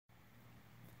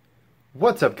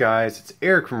What's up, guys? It's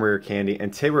Eric from Rare Candy,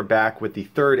 and today we're back with the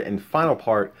third and final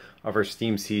part of our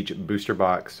Steam Siege booster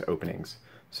box openings.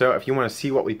 So if you want to see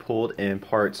what we pulled in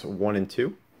parts 1 and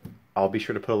 2, I'll be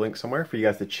sure to put a link somewhere for you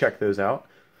guys to check those out.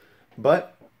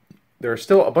 But there are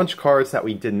still a bunch of cards that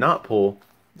we did not pull,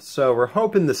 so we're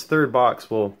hoping this third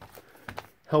box will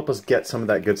help us get some of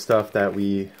that good stuff that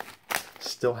we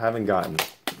still haven't gotten.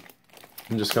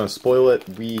 I'm just going to spoil it.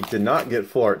 We did not get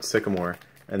Full Art Sycamore.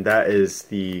 And that is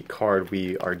the card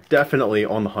we are definitely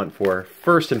on the hunt for,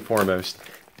 first and foremost,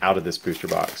 out of this booster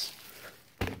box.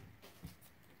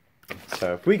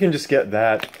 So if we can just get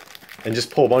that and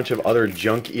just pull a bunch of other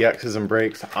junk EXs and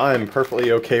breaks, I'm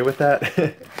perfectly okay with that.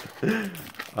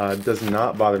 It does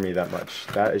not bother me that much.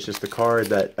 That is just the card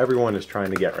that everyone is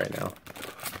trying to get right now.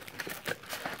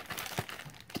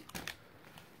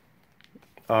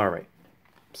 Alright,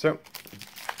 so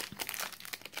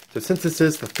since this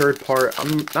is the third part,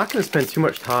 I'm not going to spend too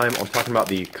much time on talking about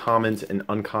the commons and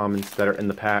uncommons that are in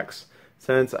the packs.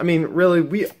 Since, I mean, really,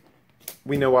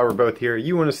 we know why we're both here.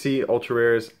 You want to see ultra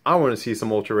rares, I want to see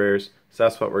some ultra rares, so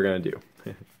that's what we're going to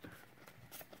do.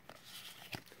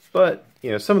 But,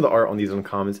 you know, some of the art on these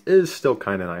uncommons is still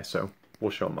kind of nice, so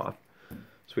we'll show them off.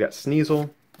 So we got Sneasel,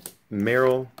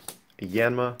 Meryl,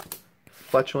 Yanma,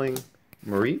 Fletchling,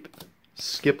 Mareep,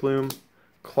 Skiploom,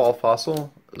 Claw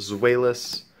Fossil,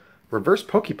 Zweilous, Reverse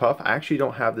Pokepuff. I actually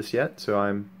don't have this yet, so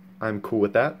I'm cool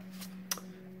with that.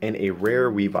 And a rare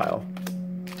Weavile.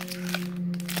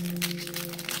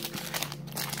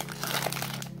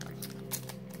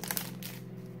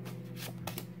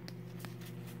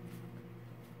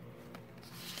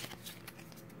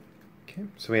 Okay,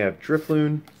 so we have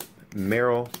Drifloon,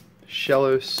 Meryl,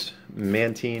 Shellos,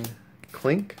 Mantine,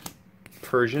 Clink,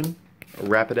 Persian,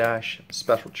 Rapidash,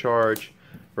 Special Charge,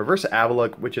 Reverse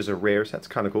Avalugg, which is a rare, so that's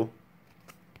kind of cool.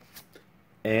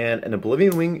 And an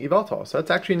Oblivion Wing Yveltal, so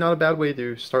that's actually not a bad way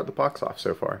to start the box off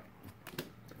so far.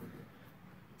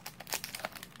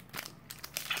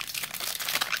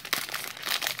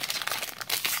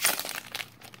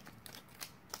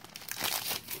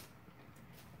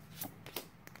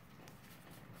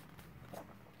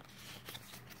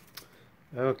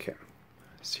 Okay,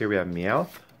 so here we have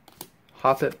Meowth,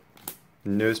 Hoppip,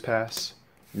 Nosepass,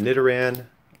 Nidoran,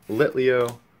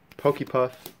 Litleo,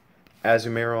 Pokepuff,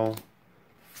 Azumarill,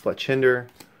 Fletchinder,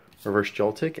 Reverse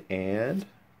Joltik, and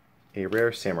a rare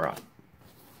Samurott.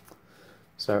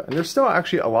 So, and there's still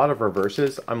actually a lot of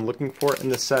reverses I'm looking for in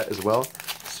this set as well.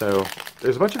 So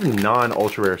there's a bunch of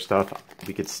non-ultra rare stuff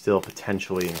we could still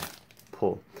potentially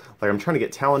pull. Like I'm trying to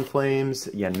get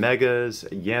Talonflames, Yanmegas,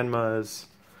 Yanmas.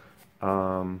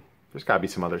 There's got to be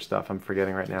some other stuff I'm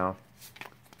forgetting right now.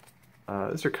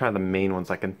 These are kind of the main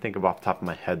ones I can think of off the top of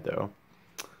my head, though.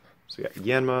 So we got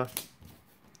Yanma,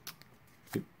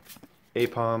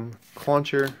 Apom,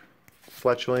 Clauncher,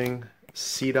 Fletchling,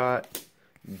 Seedot,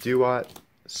 Duot,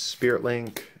 Spirit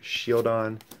Link,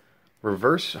 Shieldon,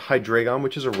 Reverse Hydreigon,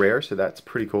 which is a rare, so that's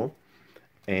pretty cool.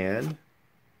 And,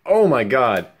 oh my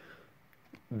god,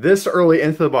 this early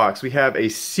into the box, we have a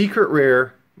secret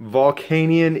rare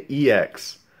Volcanion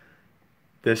EX.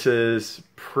 This is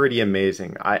pretty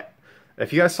amazing.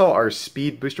 If you guys saw our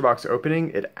speed booster box opening,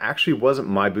 it actually wasn't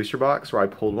my booster box where I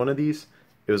pulled one of these.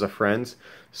 It was a friend's.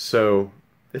 So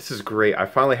this is great. I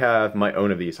finally have my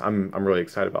own of these. I'm really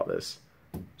excited about this.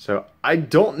 So I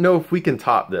don't know if we can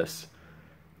top this.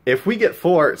 If we get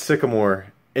Full Art Sycamore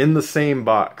in the same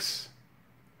box,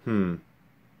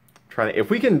 if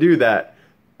we can do that,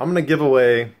 I'm gonna give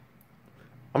away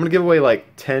like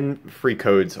 10 free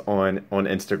codes on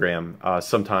Instagram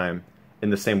sometime in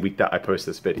the same week that I post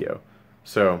this video.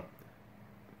 So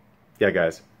yeah,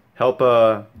 guys, help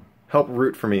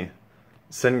root for me.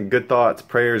 Send good thoughts,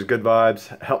 prayers, good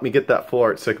vibes. Help me get that Full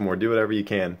Art Sycamore. Do whatever you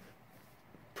can.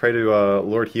 Pray to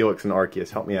Lord Helix and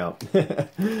Arceus. Help me out.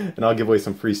 And I'll give away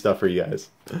some free stuff for you guys.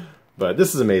 But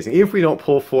this is amazing. Even if we don't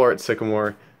pull Full Art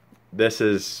Sycamore, this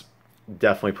is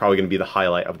definitely probably going to be the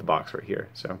highlight of the box right here.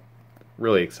 So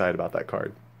really excited about that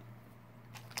card.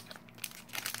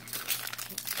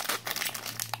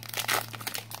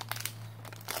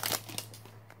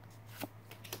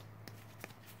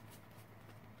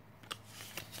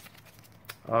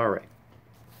 Alright,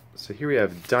 so here we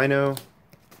have Dino,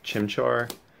 Chimchar,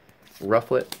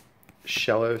 Rufflet,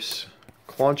 Shellos,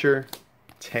 Clauncher,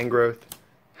 Tangrowth,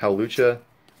 Howlucha,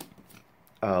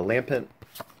 Lampent,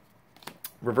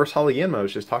 Reverse Holo Yanma. I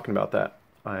was just talking about that.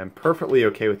 I am perfectly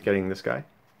okay with getting this guy.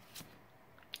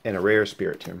 And a rare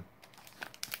Spiritomb.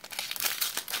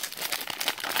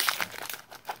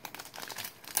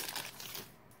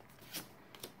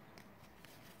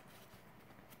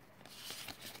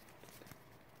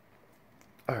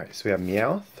 Alright, so we have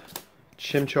Meowth,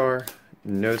 Chimchar,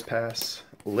 Nosepass,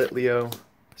 Litleo,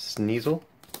 Sneasel,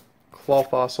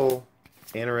 Clawfossil,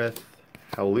 Anorith,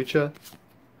 Howlucha,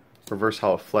 Reverse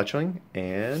Hollow Fletchling,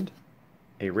 and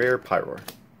a rare Pyroar.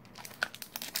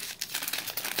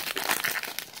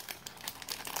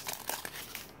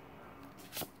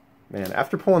 Man,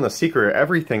 after pulling the Secret,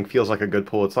 everything feels like a good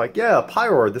pull. It's like, yeah,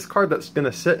 Pyroar, this card that's going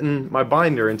to sit in my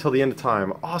binder until the end of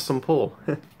time. Awesome pull.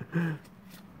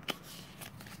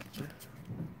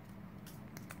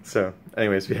 So,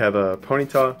 anyways, we have a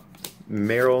Ponyta,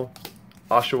 Marill,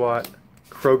 Oshawott,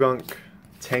 Krogunk,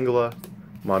 Tangela,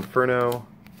 Monferno,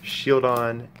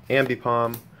 Shieldon,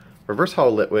 Ambipom, Reverse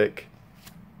Hollow Litwick,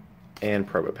 and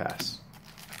Probopass.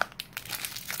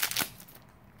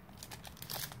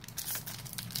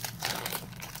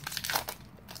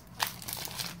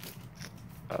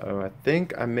 I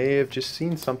think I may have just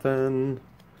seen something.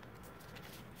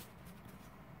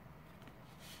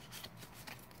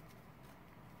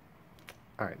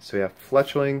 Alright, so we have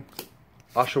Fletchling,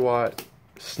 Oshawott,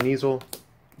 Sneasel,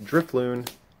 Drifloon,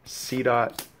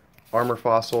 Seedot, Armor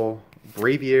Fossil,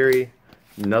 Braviary,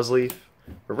 Nuzleaf,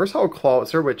 Reverse Hollow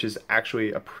Clawitzer, which is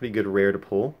actually a pretty good rare to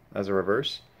pull as a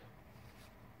reverse,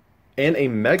 and a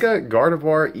Mega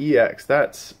Gardevoir EX.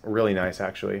 That's really nice,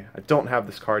 actually. I don't have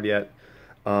this card yet.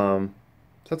 So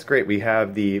that's great. We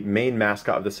have the main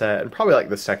mascot of the set, and probably like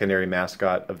the secondary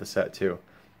mascot of the set too.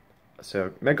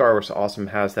 So Mega Gardevoir's awesome,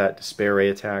 has that Despair Ray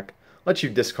attack, lets you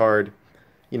discard,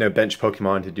 bench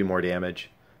Pokemon to do more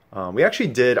damage. We actually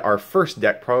did our first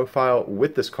deck profile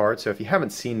with this card, so if you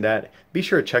haven't seen that, be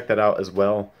sure to check that out as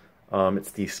well. It's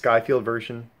the Skyfield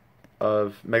version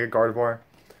of Mega Gardevoir.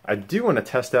 I do want to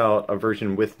test out a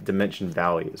version with Dimension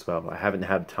Valley as well. I haven't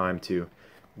had time to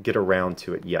get around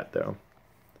to it yet, though.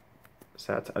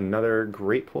 So that's another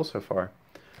great pull so far.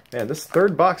 Man, this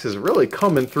third box is really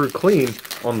coming through clean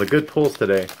on the good pulls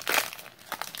today.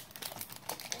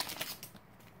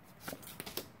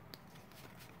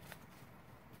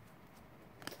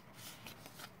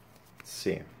 Let's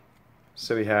see.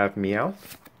 So we have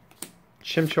Meowth,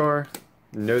 Chimchar,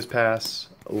 Nosepass,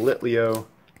 Litleo,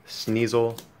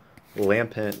 Sneasel,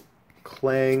 Lampent,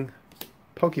 Clang,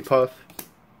 Pokepuff,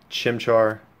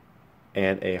 Chimchar,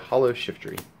 and a Hollow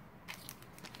Shiftry.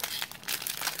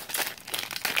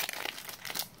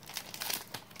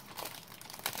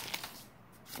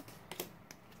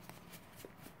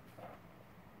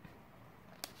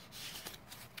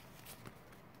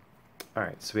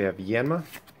 Alright, so we have Yanma,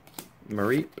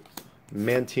 Mareep,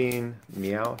 Mantine,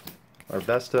 Meowth,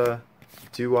 Arvesta,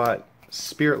 Duat,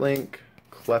 Spirit Link,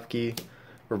 Klefki,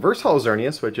 Reverse Hollow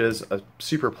Xerneas, which is a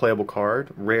super playable card,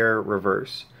 rare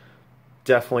reverse.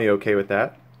 Definitely okay with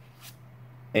that.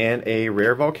 And a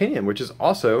rare Volcanion, which is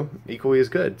also equally as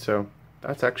good. So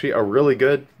that's actually a really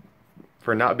good,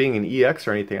 for not being an EX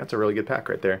or anything, that's a really good pack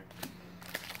right there.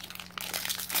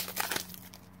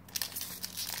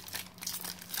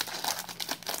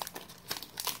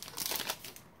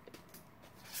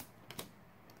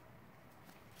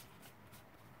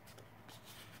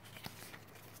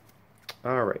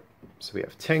 Alright, so we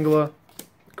have Tangela,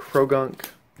 Krogunk,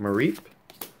 Mareep,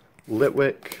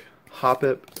 Litwick,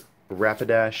 Hoppip,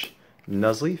 Rapidash,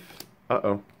 Nuzleaf.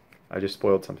 Uh-oh, I just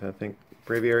spoiled something, I think.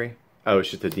 Braviary. Oh, it's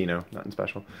just a Dino, nothing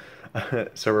special.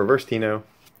 So Reverse Dino,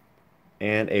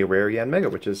 and a rare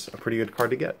Yanmega, which is a pretty good card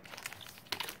to get.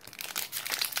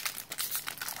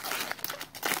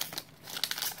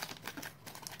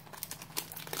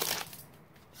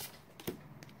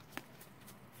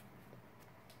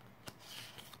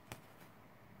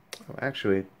 Oh,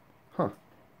 actually, the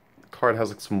card has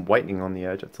like some whitening on the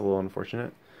edge. That's a little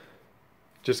unfortunate.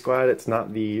 Just glad it's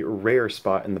not the rare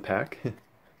spot in the pack.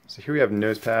 So here we have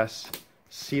Nosepass,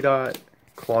 Seedot,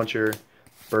 Clauncher,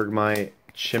 Bergmite,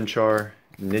 Chimchar,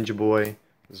 Ninja Boy,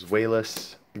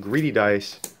 Zweilous, Greedy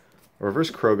Dice,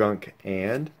 Reverse Krogunk,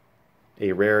 and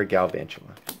a rare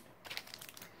Galvantula.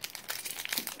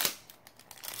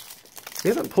 We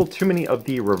haven't pulled too many of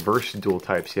the reverse dual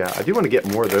types yet. I do want to get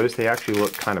more of those. They actually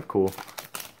look kind of cool.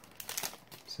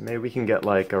 So maybe we can get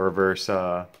like a reverse,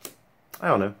 I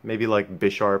don't know, maybe like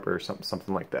Bisharp or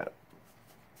something like that.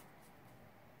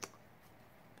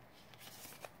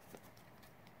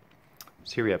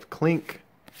 So here we have Clink,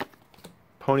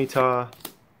 Ponyta,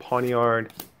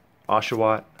 Pawniard,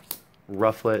 Oshawott,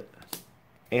 Rufflet,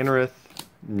 Anorith,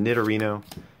 Nidorino,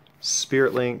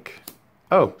 Spirit Link.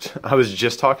 Oh, I was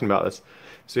just talking about this.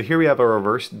 So here we have a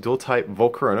reverse dual type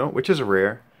Volcarona, which is a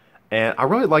rare. And I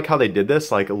really like how they did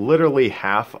this. Like literally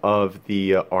half of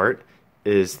the art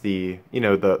is the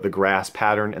grass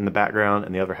pattern in the background,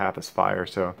 and the other half is fire.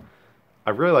 So I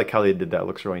really like how they did that. It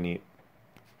looks really neat.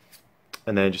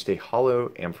 and then just a hollow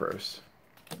Ampharos.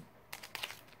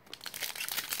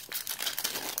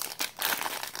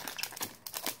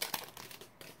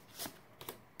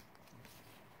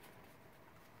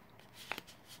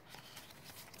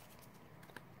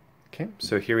 Okay,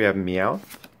 so here we have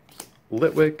Meowth,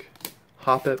 Litwick,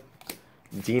 Hoppip,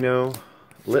 Dino,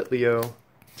 Litleo,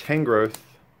 Tangrowth,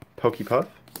 Pokepuff,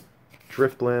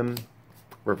 Drifblim,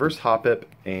 Reverse Hoppip,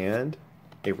 and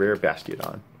a rare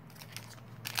Bastiodon.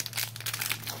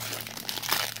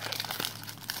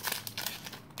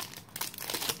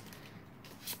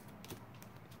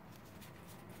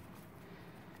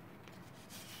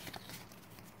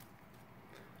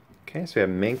 Okay, so we have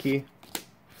Mankey,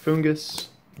 Fungus,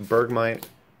 Bergmite,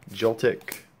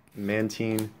 Joltik,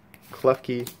 Mantine,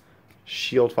 Klefki,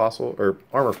 Shield Fossil, or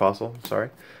Armor Fossil, sorry,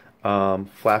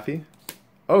 Flaffy.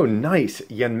 Oh, nice!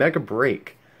 Yanmega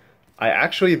Break. I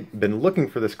actually been looking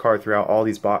for this card throughout all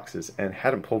these boxes and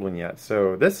hadn't pulled one yet.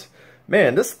 So this,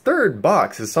 man, this third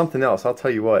box is something else. I'll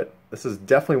tell you what. This is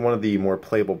definitely one of the more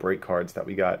playable break cards that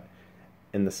we got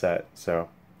in the set. So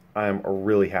I'm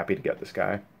really happy to get this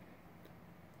guy.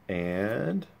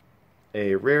 And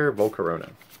a rare Volcarona.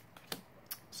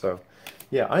 So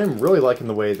yeah, I am really liking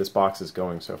the way this box is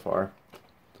going so far.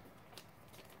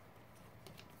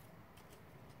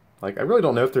 Like, I really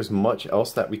don't know if there's much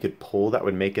else that we could pull that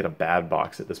would make it a bad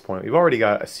box at this point. We've already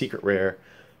got a secret rare,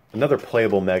 another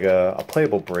playable mega, a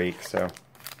playable break, so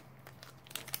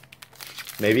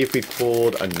maybe if we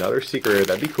pulled another secret rare,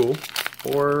 that'd be cool.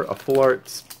 Or a full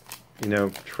art, you know,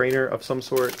 trainer of some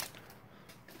sort.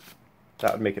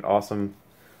 That would make it awesome.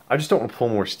 I just don't want to pull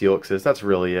more Steelixes. That's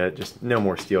really it. Just no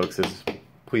more Steelixes.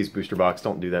 Please, booster box,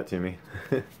 don't do that to me.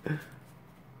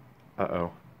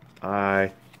 Uh-oh.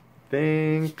 I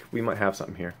think we might have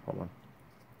something here. Hold on.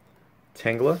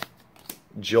 Tangela,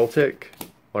 Joltik,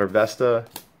 Larvesta,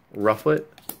 Rufflet,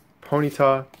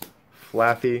 Ponyta,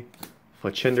 Flaffy,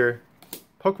 Fletchinder,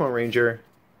 Pokemon Ranger,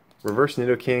 Reverse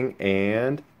Nidoking,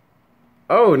 and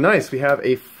oh, nice! We have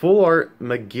a full art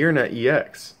Magearna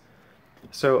EX.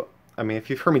 So, I mean, if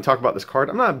you've heard me talk about this card,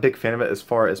 I'm not a big fan of it as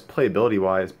far as playability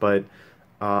wise, but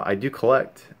I do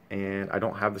collect, and I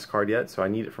don't have this card yet, so I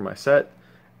need it for my set,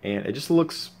 and it just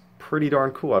looks pretty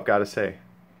darn cool, I've got to say.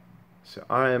 So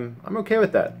I'm okay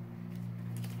with that.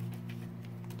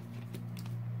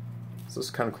 So this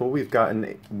is kind of cool. We've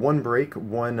gotten one break,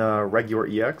 one regular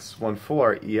EX, one full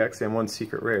art EX, and one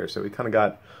secret rare. So we kind of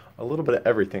got a little bit of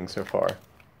everything so far.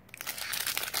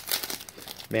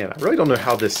 Man, I really don't know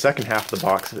how this second half of the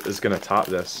box is going to top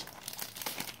this.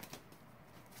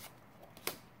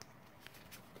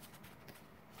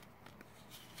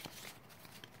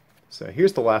 So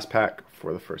here's the last pack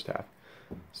for the first half.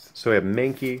 So we have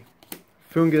Mankey,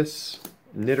 Fungus,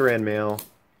 Nidoran Male,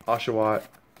 Oshawott,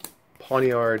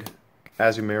 Pawniard,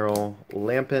 Azumarill,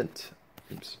 Lampent,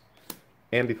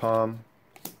 Ambipom,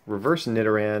 Reverse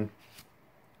Nidoran,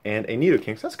 and a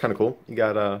Nidoking. So that's kind of cool. You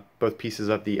got both pieces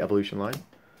of the evolution line.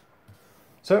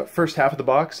 So first half of the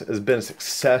box has been a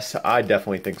success. I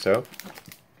definitely think so.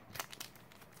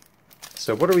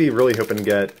 So what are we really hoping to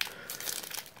get?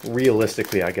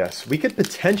 Realistically, I guess we could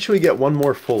potentially get one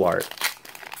more full art.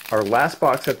 Our last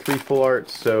box had 3 full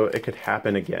arts, so it could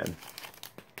happen again.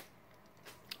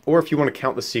 Or if you want to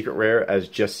count the secret rare as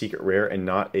just secret rare and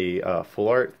not a full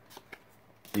art,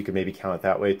 you could maybe count it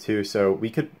that way too. So we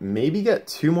could maybe get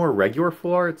 2 more regular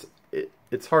full arts.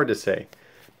 It's hard to say.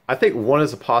 I think one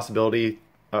is a possibility.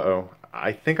 Uh-oh,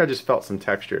 I think I just felt some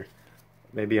texture.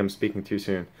 Maybe I'm speaking too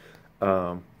soon.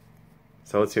 So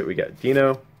let's see what we get.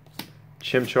 Dino,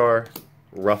 Chimchar,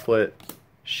 Rufflet,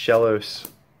 Shellos,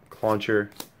 Clauncher,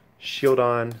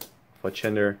 Shieldon,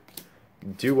 Fletchinder,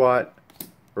 Dewott,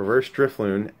 Reverse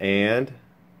Drifloon, and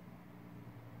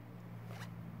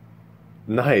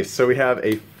nice. So we have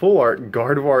a full art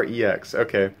Gardevoir EX.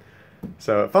 Okay,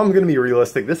 so if I'm going to be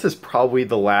realistic, this is probably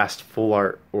the last full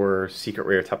art or secret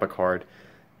rare type of card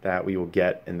that we will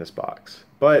get in this box.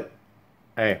 But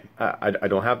hey, I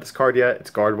don't have this card yet.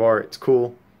 It's Gardevoir. It's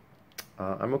cool.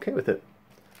 I'm okay with it.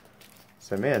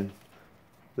 So man,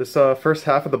 this first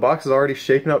half of the box is already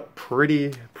shaping up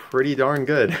pretty darn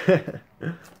good.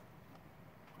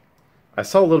 I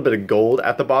saw a little bit of gold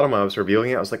at the bottom when I was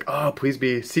reviewing it. I was like, oh, please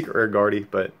be secret rare Guardy,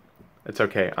 but it's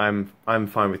okay. I'm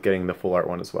fine with getting the full art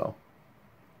one as well.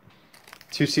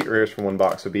 2 secret rares from one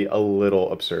box would be a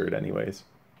little absurd anyways.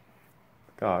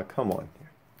 God, come on.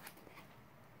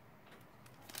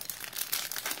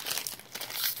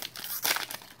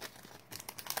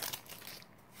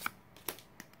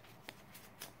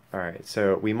 Alright,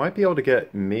 so we might be able to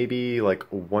get maybe like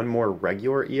one more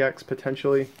regular EX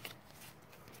potentially.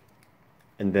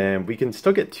 And then we can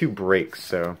still get 2 breaks,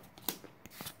 so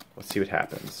let's see what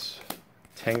happens.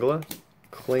 Tangela,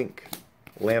 Clink,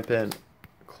 Lampent,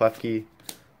 Klefki,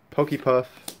 Pokepuff,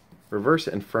 Reverse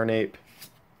Infernape,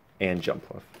 and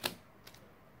Jumpluff.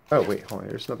 Oh wait, hold on,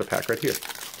 there's another pack right here.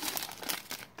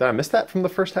 Did I miss that from the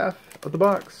first half of the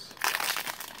box?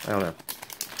 I don't know.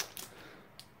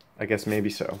 I guess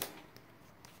maybe so.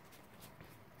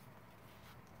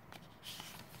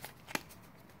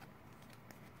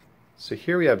 So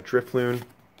here we have Drifloon,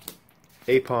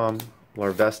 Apom,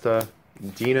 Larvesta,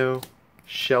 Dino,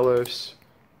 Shellos,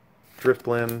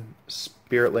 Drifblim,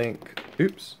 Spirit Link,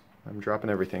 oops, I'm dropping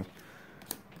everything.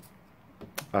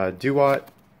 Duat,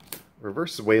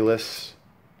 Reverse Wayless,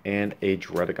 and a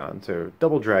Dredagon. So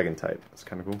double dragon type. That's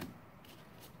kind of cool.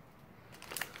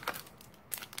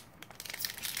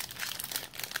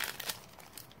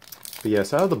 But yeah,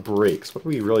 so out of the breaks, what are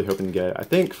we really hoping to get? I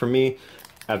think for me,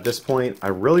 at this point, I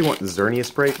really want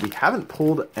Xerneas break. We haven't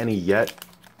pulled any yet.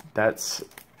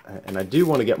 And I do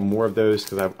want to get more of those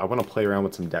because I want to play around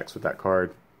with some decks with that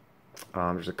card.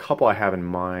 There's a couple I have in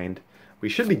mind. We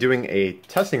should be doing a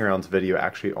testing rounds video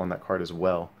actually on that card as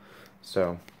well.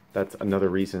 So that's another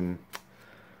reason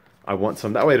I want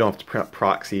some. That way I don't have to print up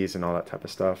proxies and all that type of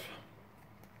stuff.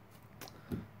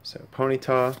 So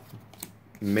Ponyta,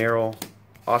 Meryl,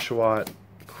 Oshawott,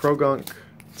 Krogunk,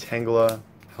 Tangela,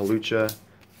 Halucha,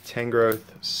 Tangrowth,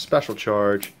 Special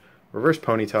Charge, Reverse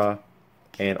Ponyta,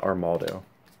 and Armaldo.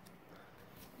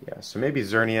 Yeah, so maybe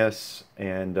Xerneas,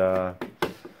 and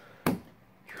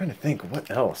trying to think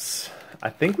what else. I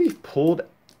think we've pulled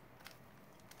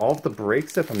all of the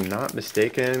breaks, if I'm not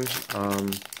mistaken,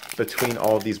 between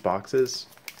all of these boxes.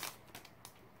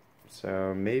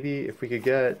 So maybe if we could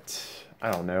get,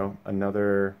 I don't know,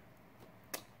 another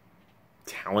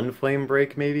Talonflame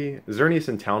break maybe? Xerneas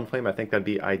and Talonflame, I think that'd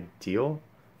be ideal.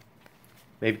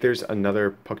 Maybe there's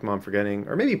another Pokemon I'm forgetting,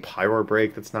 or maybe Pyroar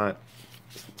break. It's not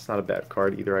a bad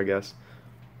card either, I guess.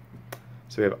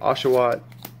 So we have Oshawott,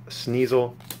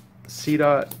 Sneasel,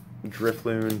 Seedot,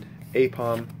 Drifloon,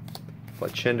 Apom,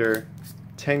 Fletchinder,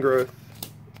 Tangrowth,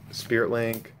 Spirit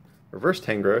Link, Reverse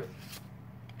Tangrowth,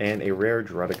 and a rare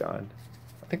Dredagon.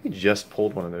 I think we just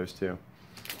pulled one of those too.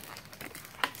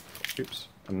 Oops,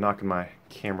 I'm knocking my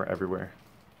camera everywhere.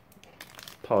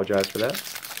 Apologize for that.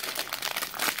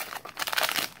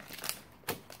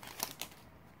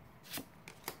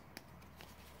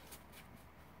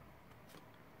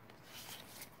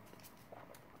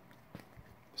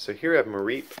 So here I have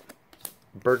Mareep,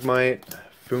 Bergmite,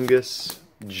 Fungus,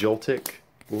 Joltik,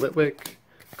 Litwick,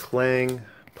 Clang,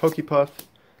 Pokepuff,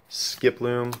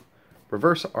 Skiploom,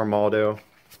 Reverse Armaldo,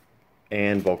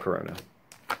 and Volcarona.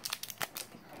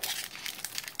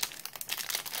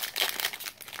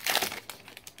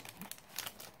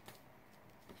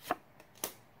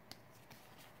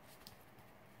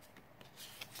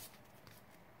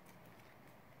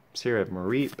 So here I have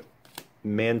Mareep,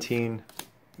 Mantine,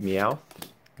 Meowth,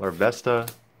 Larvesta,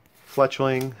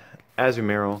 Fletchling,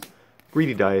 Azumarill,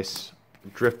 Greedy Dice,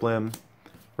 Drifblim,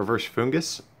 Reverse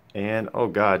Fungus, and oh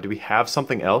god, do we have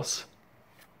something else?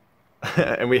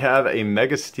 And we have a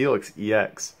Mega Steelix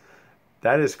EX.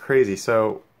 That is crazy.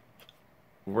 So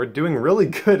we're doing really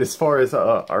good as far as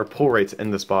our pull rates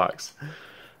in this box.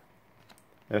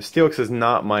 Now, Steelix is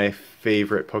not my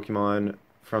favorite Pokemon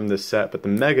from this set, but the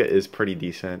Mega is pretty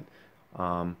decent.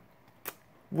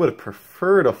 Would have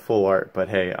preferred a full art, but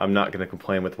hey, I'm not going to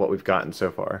complain with what we've gotten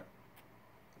so far.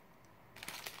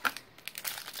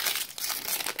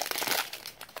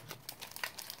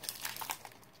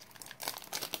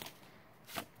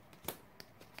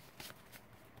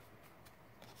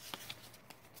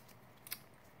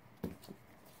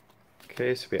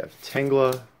 Okay, so we have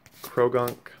Tangela,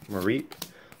 Krogunk, Mareep,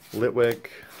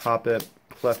 Litwick, Hoppip,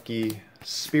 Klefki,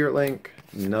 Spirit Link,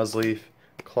 Nuzleaf,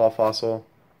 Clawfossil.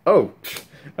 Oh,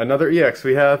 another EX.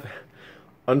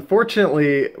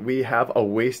 Unfortunately, we have a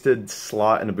wasted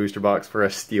slot in a booster box for a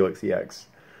Steelix EX.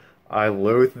 I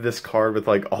loathe this card with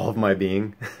like all of my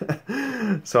being.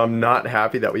 So I'm not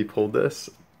happy that we pulled this.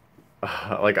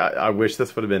 I wish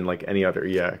this would have been like any other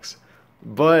EX.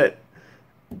 But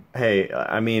hey,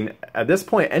 I mean, at this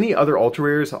point, any other Ultra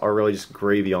Rares are really just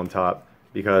gravy on top,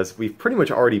 because we've pretty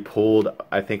much already pulled,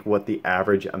 I think, what the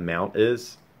average amount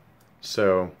is.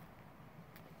 So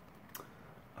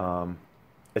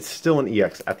it's still an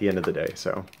EX at the end of the day,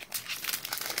 so.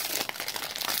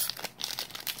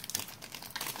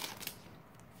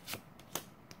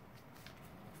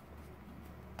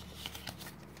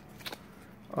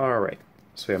 Alright,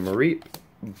 so we have Mareep,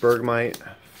 Bergmite,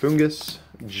 Fungus,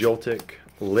 Joltik,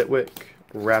 Litwick,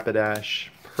 Rapidash,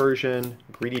 Persian,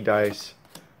 Greedy Dice,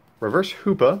 Reverse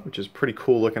Hoopa, which is pretty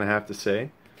cool looking, I have to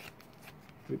say.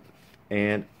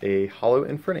 and a Holo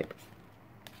Infernape.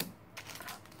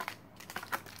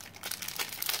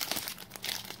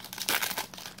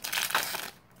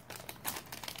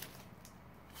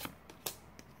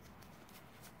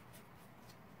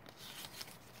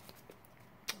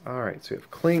 Alright, so we have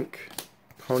Clink,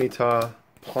 Ponyta,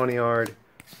 Pawniard,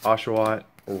 Oshawott,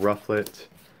 Rufflet,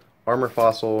 Armor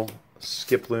Fossil,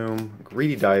 Skiploom,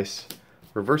 Greedy Dice,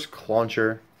 Reverse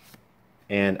Clauncher,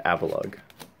 and Avalugg.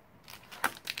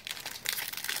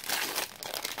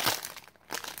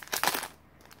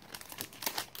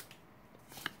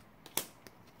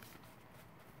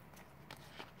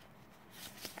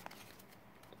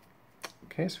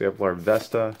 Okay, so we have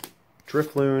Larvesta,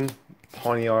 Drifloon,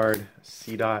 Pawniard,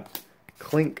 Seedot,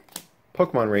 Clink,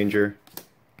 Pokemon Ranger,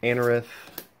 Anorith,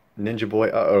 Ninja Boy,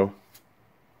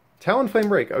 Talonflame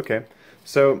Break, okay.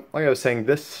 So, like I was saying,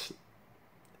 this,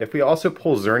 if we also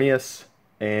pull Xerneas,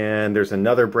 and there's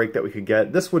another break that we could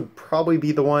get, this would probably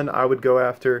be the one I would go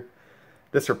after.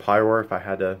 This or Pyroar if I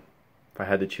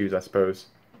had to choose, I suppose.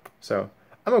 So,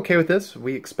 I'm okay with this.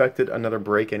 We expected another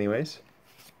break anyways.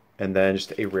 And then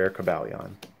just a rare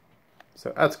Cobalion.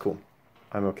 So, that's cool.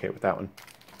 I'm okay with that one.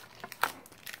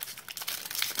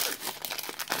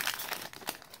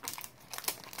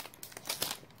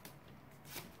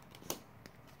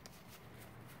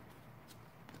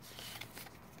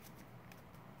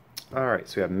 Alright,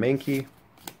 so we have Mankey,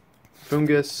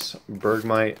 Fungus,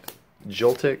 Bergmite,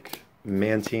 Joltik,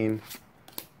 Mantine,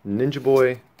 Ninja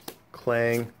Boy,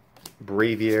 Clang,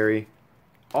 Braviary.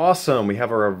 Awesome! We have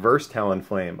a reverse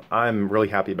Talonflame. I'm really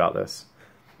happy about this.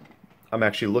 I'm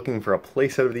actually looking for a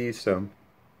playset of these, so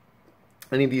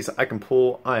any of these I can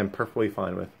pull, I am perfectly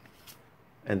fine with.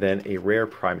 And then a rare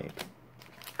Primate.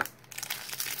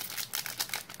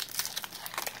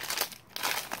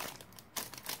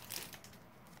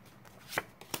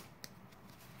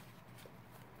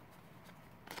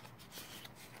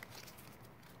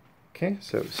 Okay,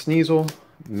 so Sneasel,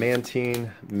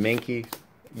 Mantine, Mankey,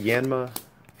 Yanma,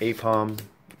 Apom,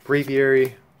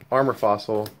 Braviary, Armor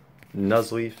Fossil,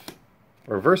 Nuzleaf,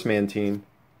 Reverse Mantine,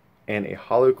 and a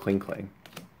Holo Klinklang.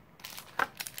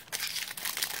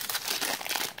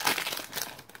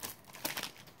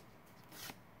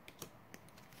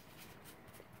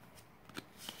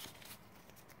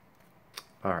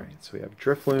 Alright, so we have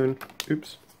Drifloon,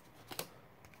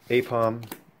 Apom,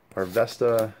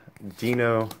 Larvesta,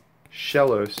 Dino,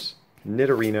 Shellos,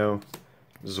 Nidorino,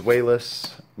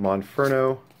 Zweilous,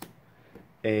 Monferno,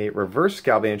 a reverse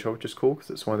Galvantula, which is cool because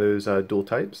it's one of those dual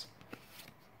types,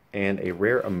 and a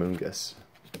rare Amoonguss.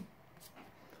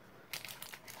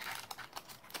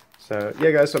 So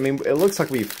yeah guys, so, I mean, it looks like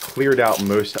we've cleared out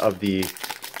most of the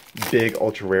big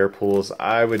ultra rare pulls.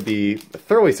 I would be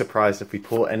thoroughly surprised if we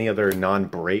pull any other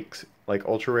non-breaks like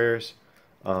ultra rares.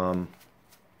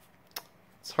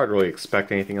 It's hard to really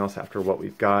expect anything else after what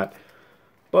we've got.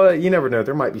 But you never know,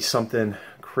 there might be something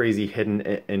crazy hidden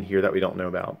in here that we don't know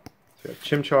about. So we have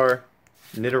Chimchar,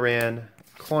 Nidoran,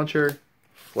 Clauncher,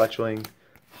 Fletchling,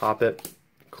 Hoppip,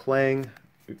 Clang,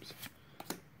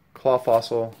 Claw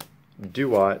Fossil,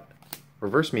 Duat,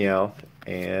 Reverse Meowth,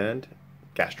 and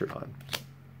Gastrodon.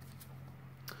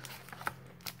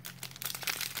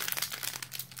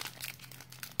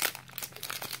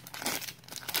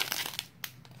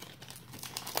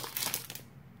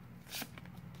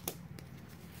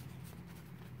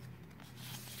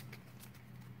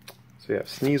 So we have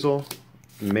Sneasel,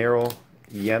 Marill,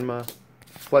 Yanma,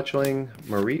 Fletchling,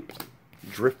 Mareep,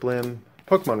 Drifblim,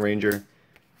 Pokemon Ranger,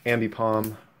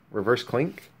 Ambipom, Reverse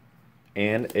Clink,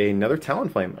 and another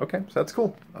Talonflame. Okay, so that's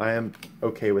cool. I am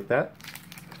okay with that.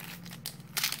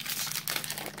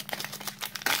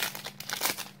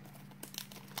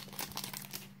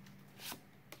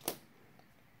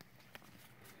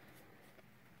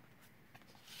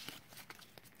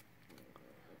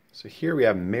 So here we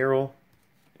have Marill,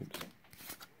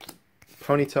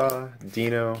 Ponyta,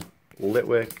 Dino,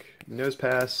 Litwick,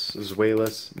 Nosepass,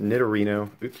 Zweilous, Nidorino,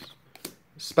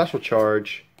 Special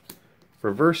Charge,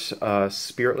 Reverse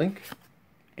Spirit Link,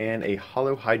 and a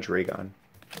Holo Hydreigon.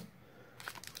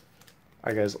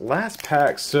 Alright guys, last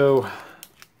pack. So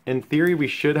in theory we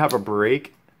should have a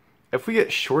break. If we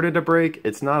get shorted a break,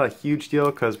 it's not a huge deal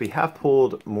because we have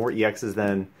pulled more EXs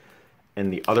than in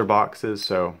the other boxes,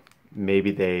 so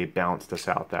maybe they balanced us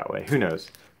out that way. Who knows?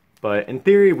 But in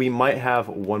theory, we might have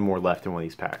one more left in one of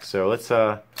these packs. So let's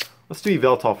do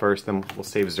Yveltal first, then we'll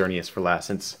save Xerneas for last,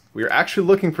 since we are actually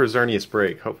looking for Xerneas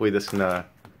break. Hopefully this can one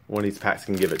of these packs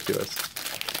can give it to us.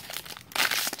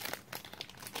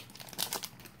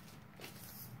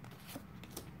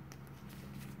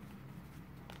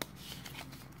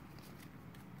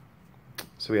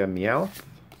 So we have Meowth,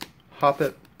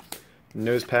 Hoppip,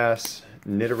 Nosepass,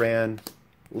 Nidoran,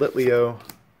 Litleo,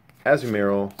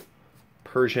 Azumarill,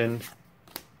 Persian,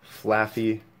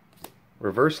 Flaffy,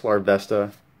 Reverse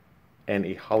Larvesta, and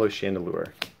a Holo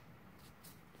Chandelure.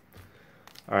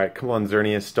 Alright, come on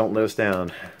Xerneas, don't let us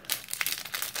down.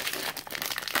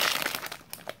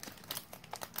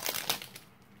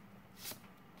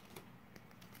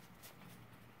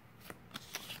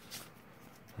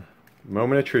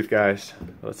 Moment of truth, guys.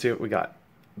 Let's see what we got.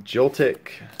 Joltik,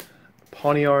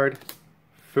 Pawniard,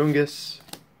 Fungus,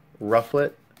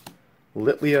 Rufflet,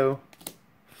 Litleo,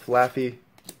 Flaffy,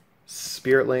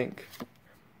 Spirit Link,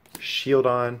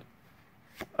 Shieldon.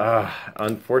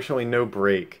 Unfortunately, no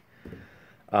break.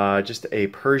 Just a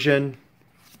Persian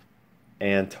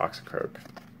and Toxicroak.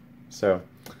 So,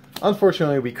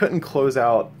 unfortunately, we couldn't close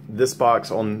out this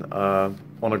box on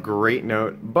a great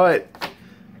note. But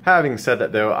having said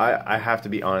that, though, I have to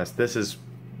be honest. This is,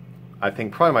 I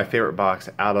think, probably my favorite box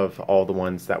out of all the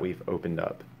ones that we've opened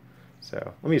up.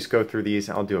 So let me just go through these.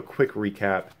 I'll do a quick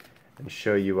recap and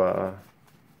show you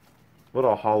what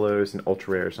all holos and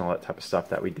ultra rares and all that type of stuff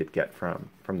that we did get from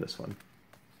this one.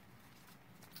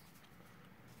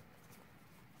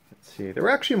 Let's see. There were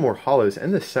actually more holos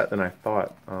in this set than I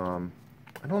thought.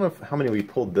 I don't know how many we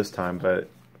pulled this time, but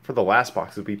for the last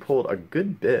boxes we pulled a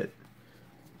good bit.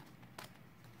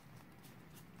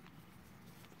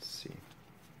 Let's see.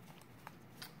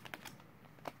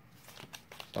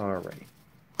 Alright.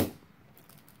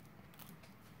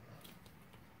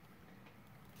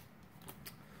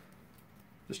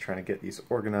 Just trying to get these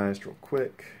organized real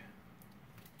quick.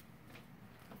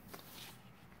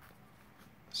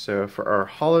 So for our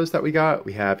holos that we got,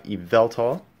 we have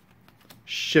Yveltal,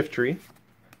 Shiftry,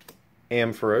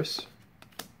 Ampharos,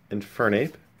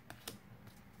 Infernape,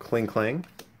 Klinklang,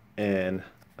 and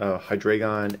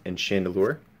Hydreigon and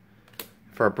Chandelure.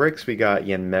 For our breaks, we got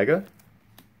Yanmega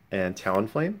and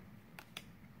Talonflame.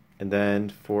 And then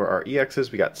for our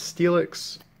EXs, we got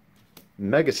Steelix,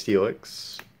 Mega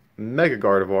Steelix, Mega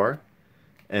Gardevoir,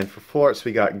 and for full arts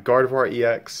we got Gardevoir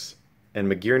EX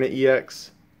and Magearna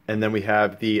EX, and then we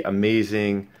have the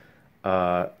amazing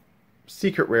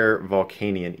secret rare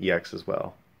Volcanion EX as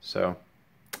well. So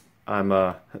I'm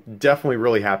definitely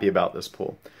really happy about this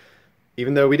pull.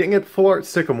 Even though we didn't get full art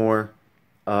Sycamore,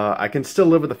 I can still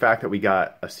live with the fact that we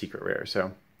got a secret rare,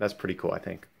 so that's pretty cool, I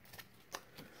think.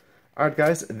 Alright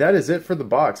guys, that is it for the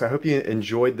box. I hope you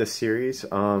enjoyed this series.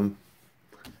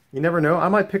 You never know, I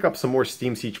might pick up some more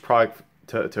Steam Siege product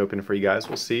to open for you guys.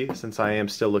 We'll see, since I am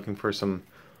still looking for some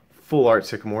full art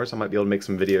Sycamores. I might be able to make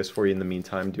some videos for you in the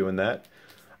meantime doing that.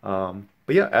 But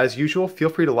yeah, as usual, feel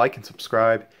free to like and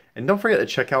subscribe. And don't forget to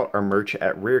check out our merch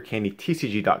at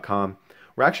rarecandytcg.com.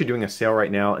 We're actually doing a sale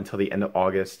right now until the end of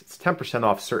August. It's 10%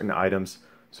 off certain items.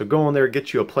 So go on there,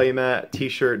 get you a playmat,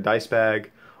 t-shirt, dice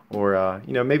bag, or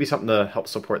you know, maybe something to help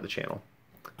support the channel.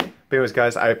 But anyways,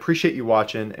 guys, I appreciate you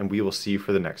watching, and we will see you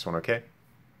for the next one, okay?